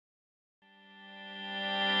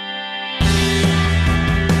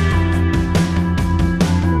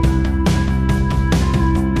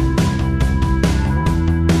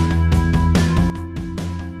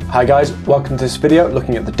Hi guys, welcome to this video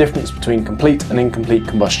looking at the difference between complete and incomplete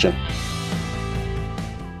combustion.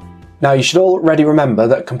 Now you should already remember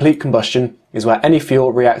that complete combustion is where any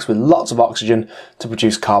fuel reacts with lots of oxygen to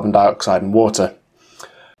produce carbon dioxide and water.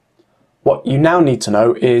 What you now need to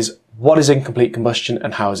know is what is incomplete combustion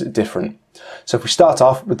and how is it different. So if we start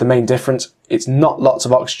off with the main difference, it's not lots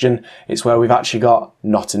of oxygen, it's where we've actually got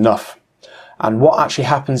not enough. And what actually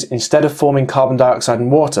happens instead of forming carbon dioxide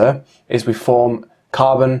and water is we form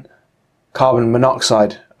carbon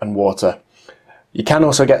monoxide and water. You can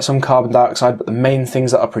also get some carbon dioxide, but the main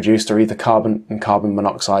things that are produced are either carbon and carbon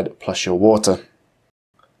monoxide plus your water.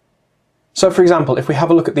 So for example, if we have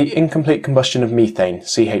a look at the incomplete combustion of methane,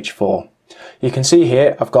 CH4, you can see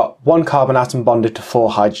here I've got one carbon atom bonded to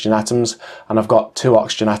 4 hydrogen atoms and I've got 2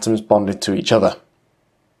 oxygen atoms bonded to each other.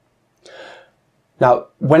 Now,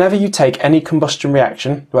 whenever you take any combustion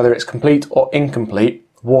reaction, whether it's complete or incomplete,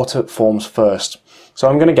 water forms first. So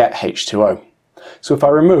I'm going to get H2O. So if I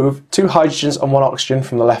remove 2 hydrogens and 1 oxygen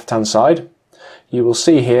from the left-hand side, you will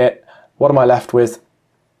see here, what am I left with?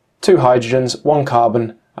 2 hydrogens, 1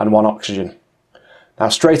 carbon and 1 oxygen. Now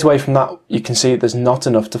straight away from that, you can see there's not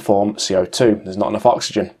enough to form CO2. There's not enough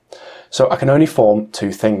oxygen. So I can only form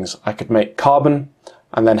 2 things. I could make carbon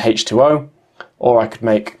and then H2O, or I could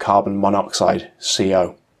make carbon monoxide,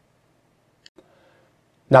 CO.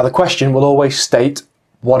 Now the question will always state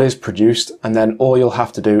what is produced, and then all you'll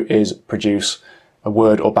have to do is produce a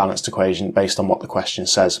word or balanced equation based on what the question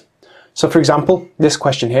says. So for example, this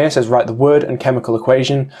question here says write the word and chemical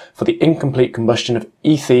equation for the incomplete combustion of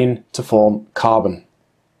ethene to form carbon.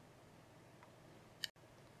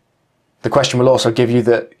 The question will also give you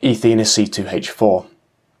that ethene is C2H4.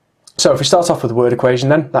 So if we start off with the word equation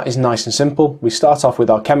then, that is nice and simple. We start off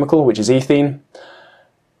with our chemical, which is ethene.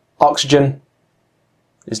 Oxygen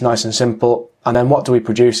is nice and simple. And then what do we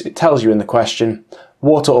produce? It tells you in the question.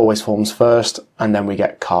 Water always forms first, and then we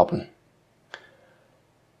get carbon.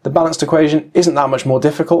 The balanced equation isn't that much more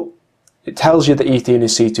difficult. It tells you that ethene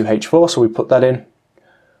is C2H4, so we put that in.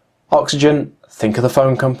 Oxygen, think of the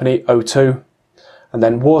phone company, O2. And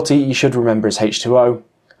then water, you should remember, is H2O.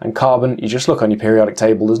 And carbon, you just look on your periodic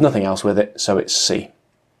table, there's nothing else with it, so it's C.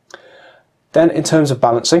 Then in terms of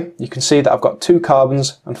balancing, you can see that I've got 2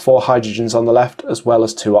 carbons and 4 hydrogens on the left, as well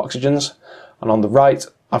as 2 oxygens. And on the right,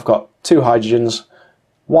 I've got 2 hydrogens,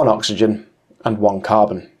 1 oxygen, and 1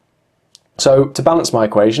 carbon. So to balance my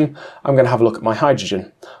equation, I'm going to have a look at my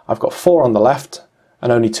hydrogen. I've got 4 on the left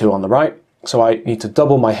and only 2 on the right, so I need to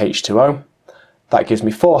double my H2O. That gives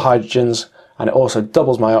me 4 hydrogens, and it also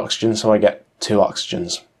doubles my oxygen, so I get 2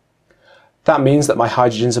 oxygens. That means that my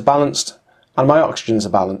hydrogens are balanced and my oxygens are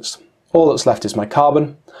balanced. All that's left is my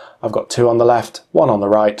carbon. I've got 2 on the left, 1 on the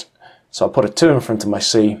right, so I'll put a 2 in front of my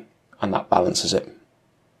C, and that balances it.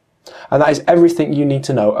 And that is everything you need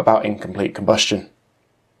to know about incomplete combustion.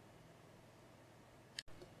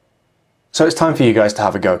 So it's time for you guys to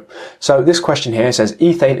have a go. So this question here says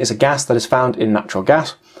ethane is a gas that is found in natural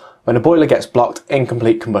gas. When a boiler gets blocked,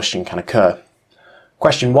 incomplete combustion can occur.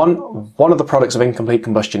 Question 1. One of the products of incomplete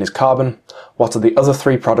combustion is carbon. What are the other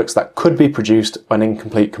 3 products that could be produced when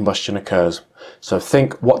incomplete combustion occurs? So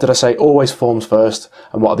think, what did I say always forms first,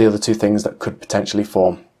 and what are the other 2 things that could potentially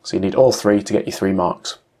form? So you need all 3 to get you 3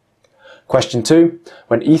 marks. Question 2.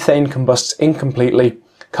 When ethane combusts incompletely,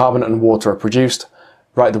 carbon and water are produced.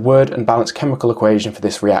 Write the word and balanced chemical equation for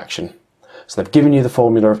this reaction. So they've given you the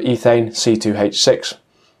formula of ethane, C2H6.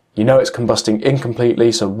 You know it's combusting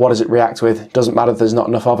incompletely, so what does it react with? It doesn't matter if there's not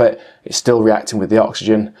enough of it, it's still reacting with the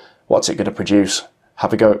oxygen. What's it going to produce?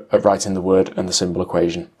 Have a go at writing the word and the symbol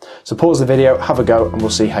equation. So pause the video, have a go, and we'll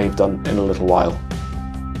see how you've done in a little while.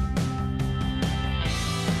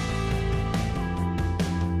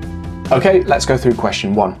 Okay, let's go through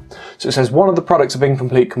question 1. So it says one of the products of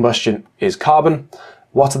incomplete combustion is carbon.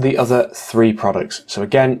 What are the other 3 products? So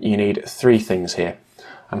again, you need 3 things here,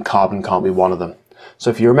 and carbon can't be one of them. So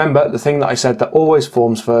if you remember, the thing that I said that always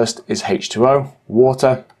forms first is H2O,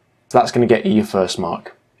 water. So that's going to get you your first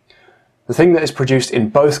mark. The thing that is produced in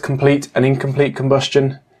both complete and incomplete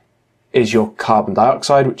combustion is your carbon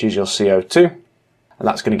dioxide, which is your CO2. And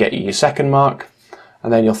that's going to get you your second mark.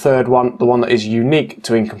 And then your third one, the one that is unique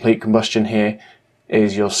to incomplete combustion here,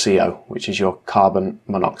 is your CO, which is your carbon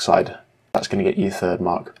monoxide. That's going to get you your third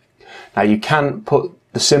mark. Now you can put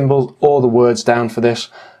the symbols or the words down for this.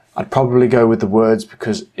 I'd probably go with the words,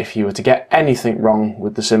 because if you were to get anything wrong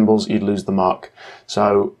with the symbols, you'd lose the mark.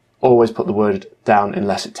 So always put the word down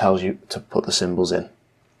unless it tells you to put the symbols in.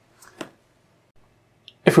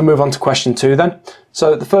 If we move on to question 2 then,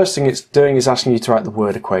 so the first thing it's doing is asking you to write the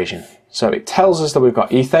word equation. So it tells us that we've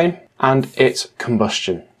got ethane and it's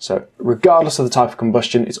combustion. So regardless of the type of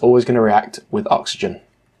combustion, it's always going to react with oxygen.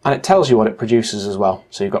 And it tells you what it produces as well.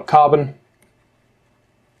 So you've got carbon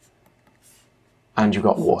and you've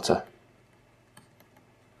got water.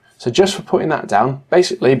 So just for putting that down,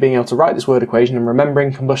 basically being able to write this word equation and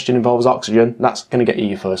remembering combustion involves oxygen, that's going to get you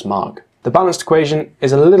your first mark. The balanced equation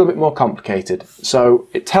is a little bit more complicated. So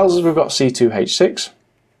it tells us we've got C2H6.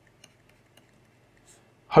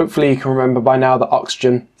 Hopefully you can remember by now that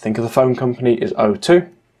oxygen, think of the phone company, is O2.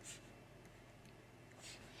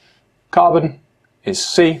 Carbon is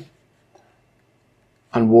C.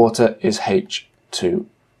 And water is H2O.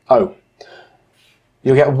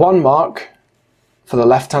 You'll get 1 mark for the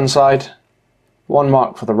left-hand side, 1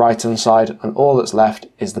 mark for the right-hand side, and all that's left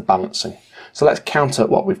is the balancing. So let's count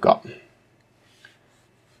up what we've got.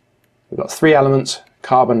 We've got 3 elements,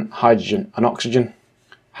 carbon, hydrogen and oxygen.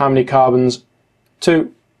 How many carbons?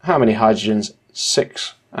 2. How many hydrogens?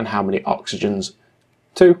 6. And how many oxygens?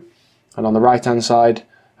 2. And on the right hand side,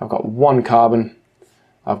 I've got 1 carbon,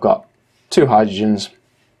 I've got 2 hydrogens,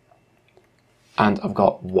 and I've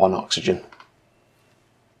got 1 oxygen.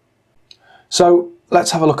 So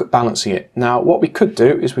let's have a look at balancing it. Now what we could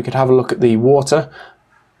do is we could have a look at the water.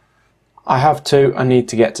 I have 2, I need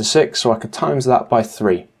to get to 6, so I could times that by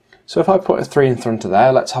 3. So if I put a 3 in front of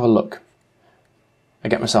there, let's have a look. I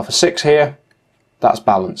get myself a 6 here, that's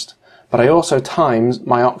balanced. But I also times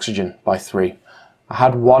my oxygen by 3. I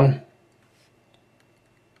had 1,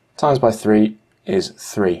 times by 3 is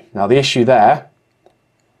 3. Now the issue there,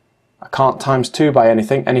 I can't times 2 by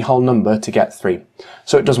anything, any whole number to get 3.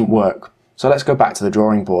 So it doesn't work. So let's go back to the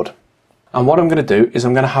drawing board. And what I'm going to do is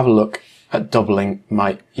I'm going to have a look at doubling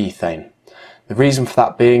my ethane. The reason for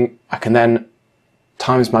that being, I can then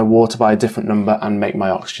times my water by a different number and make my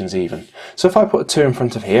oxygens even. So if I put a 2 in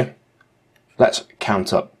front of here, let's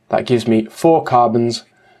count up. That gives me 4 carbons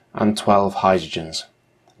and 12 hydrogens.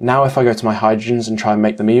 Now if I go to my hydrogens and try and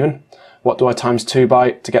make them even, what do I times 2 by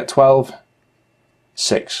to get 12?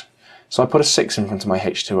 6. So I put a 6 in front of my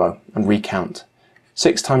H2O and recount.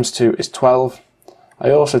 6 times 2 is 12. I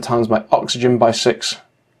also times my oxygen by 6.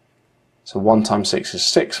 So 1 times 6 is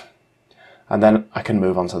 6. And then I can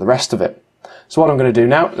move on to the rest of it. So what I'm going to do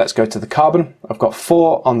now, let's go to the carbon. I've got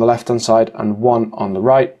 4 on the left hand side and 1 on the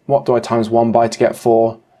right. What do I times 1 by to get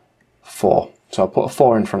 4? 4. So I'll put a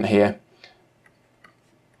 4 in front here.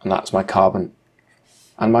 And that's my carbon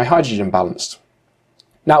and my hydrogen balanced.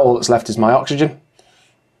 Now all that's left is my oxygen.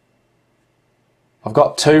 I've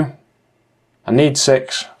got 2. I need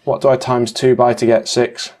 6. What do I times 2 by to get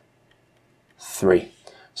 6? 3.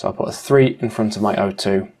 So I'll put a 3 in front of my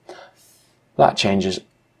O2. That changes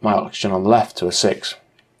my oxygen on the left to a 6,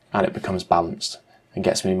 and it becomes balanced and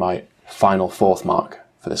gets me my final 4th mark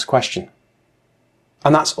for this question.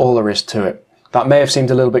 And that's all there is to it. That may have seemed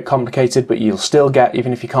a little bit complicated, but you'll still get,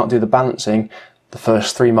 even if you can't do the balancing, the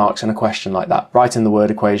first 3 marks in a question like that. Writing the word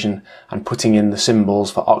equation and putting in the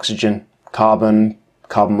symbols for oxygen, carbon,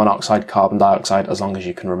 carbon monoxide, carbon dioxide, as long as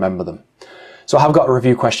you can remember them. So I have got a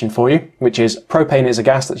review question for you, which is: propane is a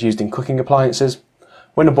gas that's used in cooking appliances.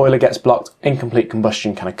 When a boiler gets blocked, incomplete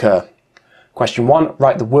combustion can occur. Question 1,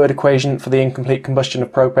 write the word equation for the incomplete combustion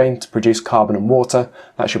of propane to produce carbon and water.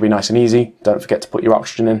 That should be nice and easy. Don't forget to put your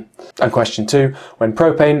oxygen in. And question 2, when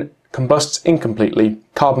propane combusts incompletely,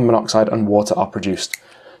 carbon monoxide and water are produced.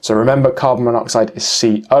 So remember, carbon monoxide is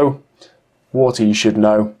CO. Water you should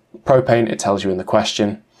know. Propane, it tells you in the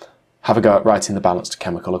question. Have a go at writing the balanced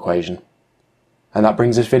chemical equation. And that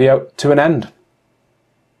brings this video to an end.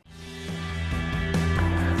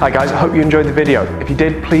 Hi guys, I hope you enjoyed the video. If you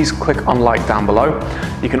did, please click on like down below.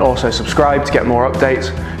 You can also subscribe to get more updates.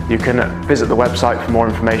 You can visit the website for more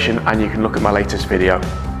information, and you can look at my latest video.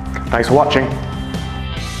 Thanks for watching.